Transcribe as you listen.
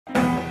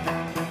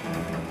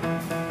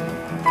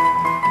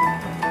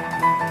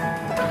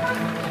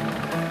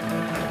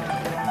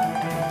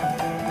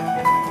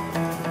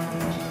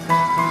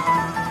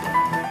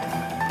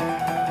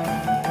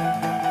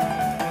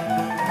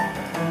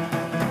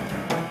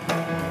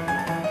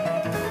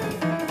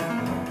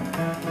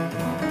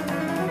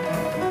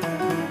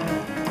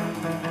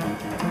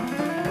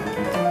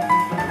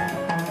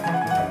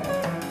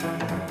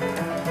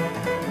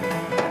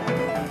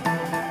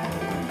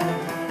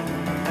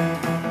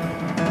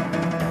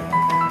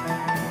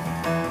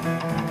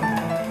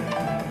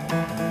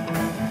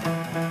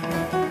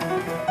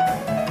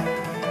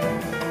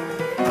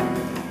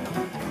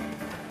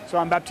So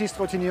I'm Baptiste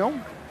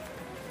Trotignon,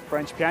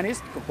 French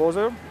pianist,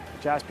 composer,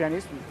 jazz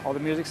pianist, all the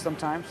music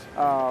sometimes.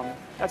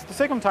 That's the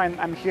second time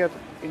I'm here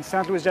in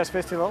SaintLouis Jazz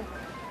Festival.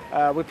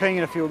 We're playing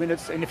in a few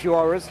minutes, in a few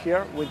hours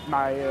here with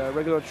my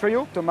regular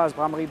trio, Thomas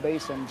Bramerie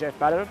bass and Jaff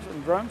ballard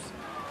and drums.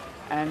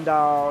 And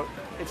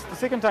it's the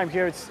second time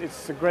here.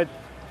 It's a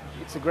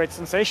great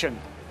sensation.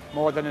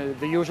 More than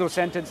the usual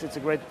sentence, it's a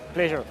great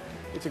pleasure.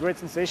 It's a great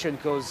sensation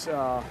because,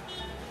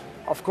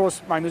 of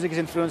course, my music is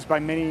influenced by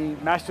many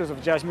masters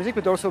of jazz music,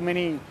 but also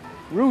many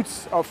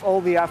roots of all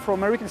the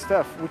Afro-American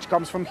stuff, which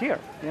comes from here,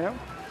 you know?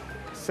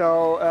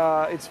 So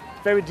it's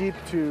very deep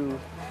to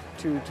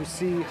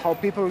see how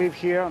people live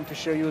here and to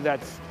show you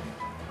that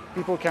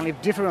people can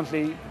live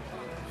differently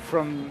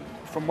from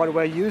what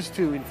we're used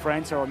to in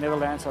France or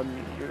Netherlands or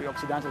the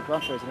Occidental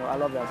countries. You know, I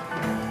love that.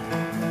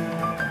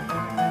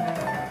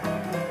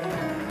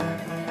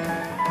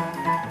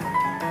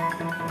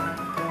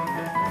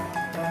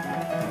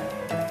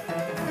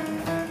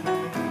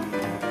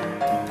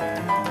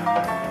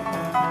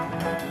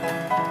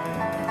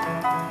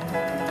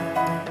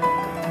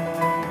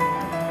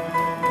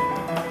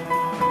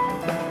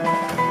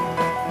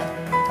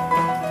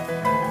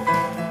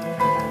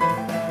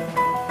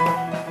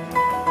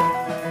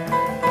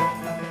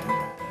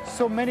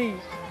 So many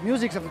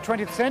musics of the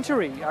 20th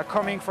century are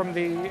coming from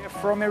the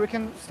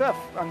Afro-American stuff,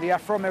 and the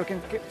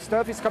Afro-American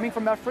stuff is coming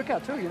from Africa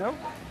too, you know?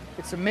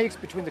 It's a mix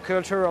between the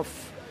culture of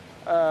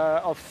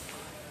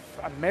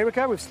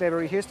America with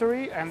slavery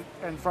history and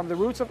from the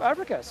roots of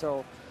Africa.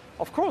 So,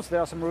 of course, there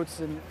are some roots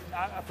in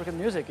African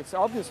music. It's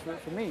obvious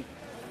for me.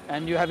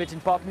 And you have it in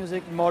pop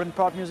music, modern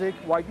pop music,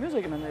 white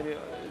music. I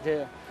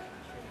mean,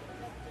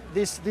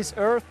 this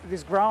earth,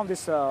 this ground,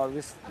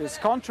 these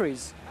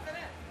countries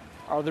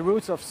are the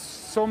roots of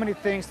so many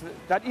things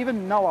that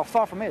even now are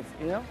far from it,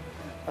 you know?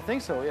 I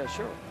think so, yeah,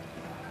 sure.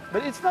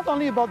 But it's not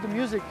only about the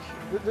music.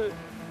 The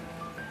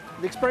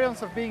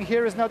experience of being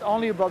here is not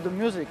only about the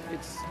music.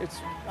 It's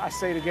I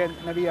say it again,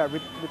 maybe I'm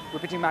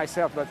repeating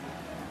myself, but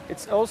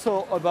it's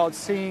also about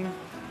seeing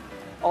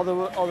all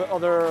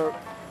the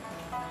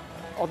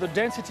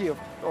density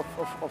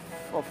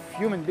of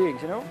human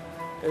beings, you know?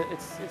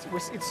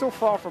 It's so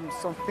far from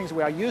some things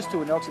we are used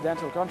to in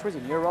Occidental countries,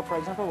 in Europe, for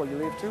example, where you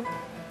live too.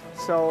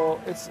 So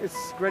it's a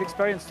great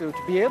experience to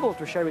be able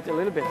to share it a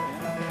little bit. You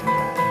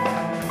know?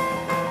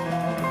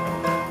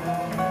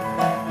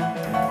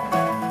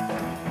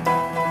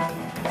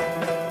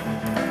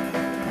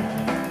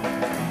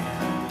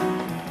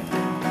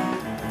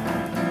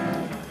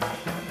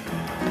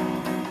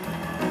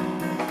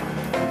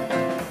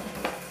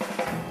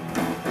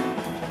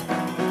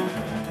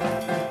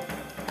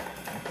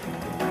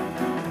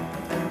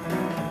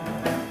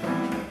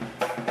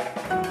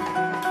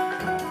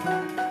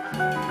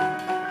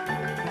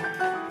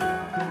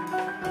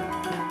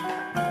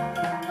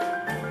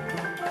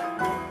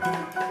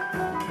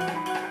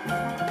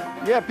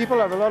 Yeah, people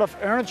have a lot of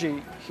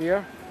energy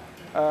here,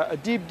 a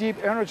deep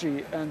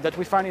energy, and that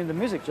we find in the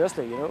music,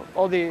 justly, you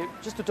know.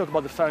 Just to talk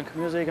about the funk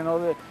music and all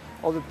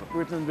the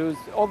rhythm and blues,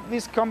 all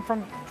these come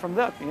from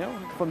that, you know,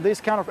 from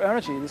this kind of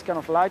energy, this kind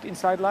of light,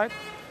 inside light,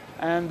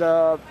 and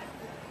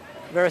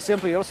very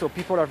simply also,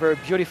 people are very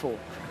beautiful.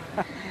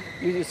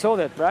 You saw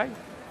that, right?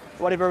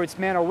 Whatever it's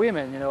men or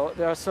women, you know,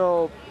 they are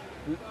so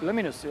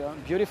luminous, you know,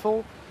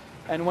 beautiful,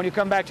 and when you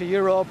come back to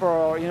Europe,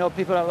 or you know,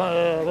 people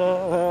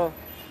are.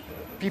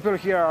 People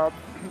here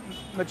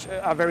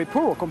are very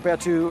poor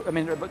compared to, I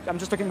mean, I'm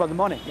just talking about the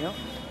money, you know,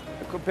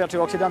 compared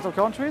to Occidental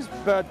countries,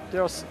 but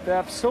they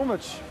have so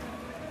much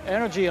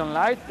energy and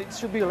light, it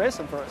should be a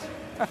lesson for us.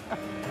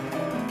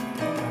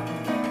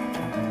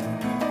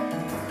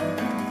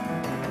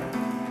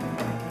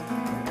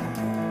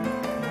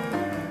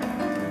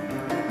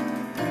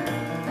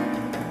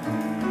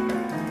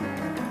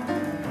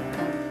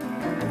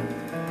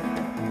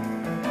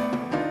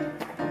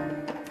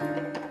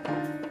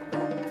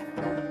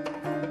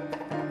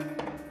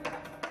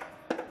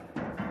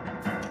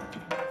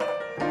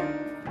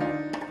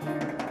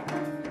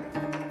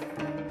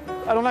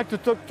 I don't like to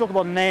talk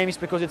about names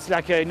because it's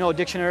like a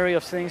dictionary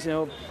of things, you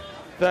know.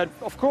 But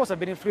of course, I've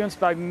been influenced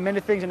by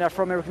many things in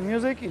Afro-American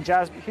music, in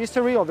jazz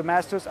history, or the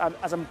masters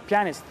as a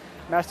pianist,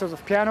 masters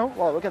of piano.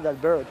 Wow, look at that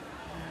bird!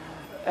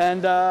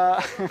 And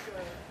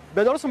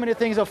but also many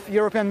things of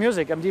European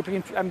music. I'm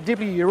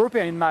deeply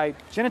European in my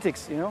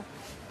genetics, you know.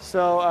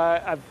 So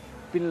I've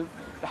been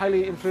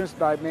highly influenced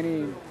by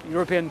many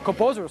European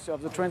composers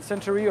of the 20th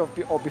century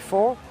or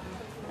before.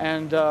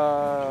 And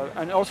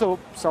also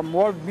some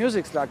world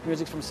musics, like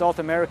music from South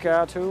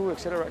America too,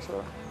 etc.,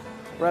 etc.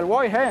 Well,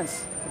 Roy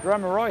Haynes, the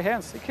drummer Roy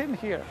Haynes, he came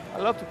here. I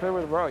love to play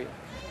with Roy.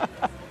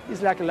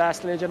 He's like the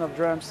last legend of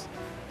drums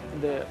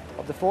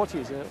of the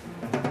 40s. Yeah.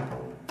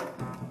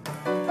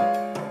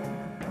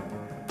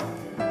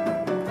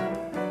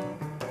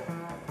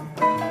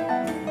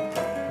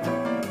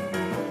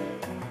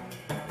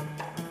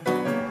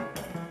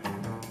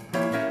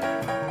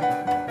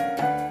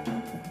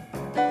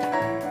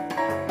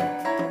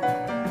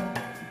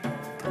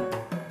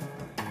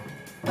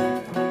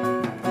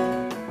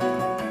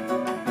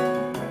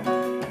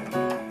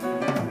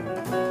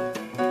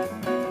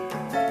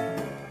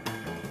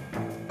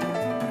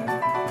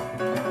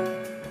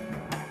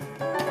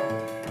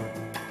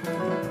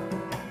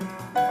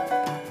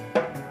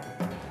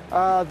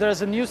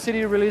 There's a new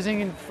CD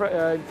releasing in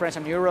France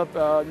and Europe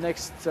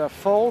next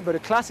fall, but a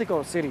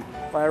classical CD.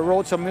 I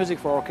wrote some music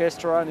for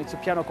orchestra, and it's a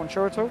piano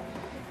concerto,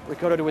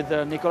 recorded with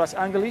Nicolas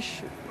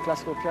Angelish,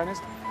 classical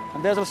pianist.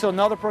 And there's also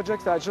another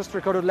project that I just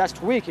recorded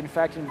last week, in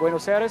fact, in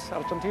Buenos Aires,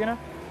 Argentina,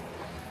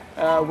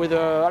 with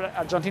an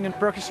Argentinian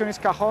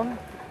percussionist cajon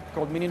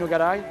called Menino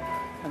Garay.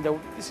 And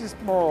this is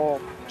more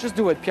just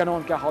do it, piano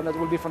and cajon. That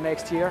will be for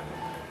next year,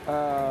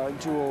 in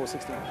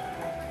 2016.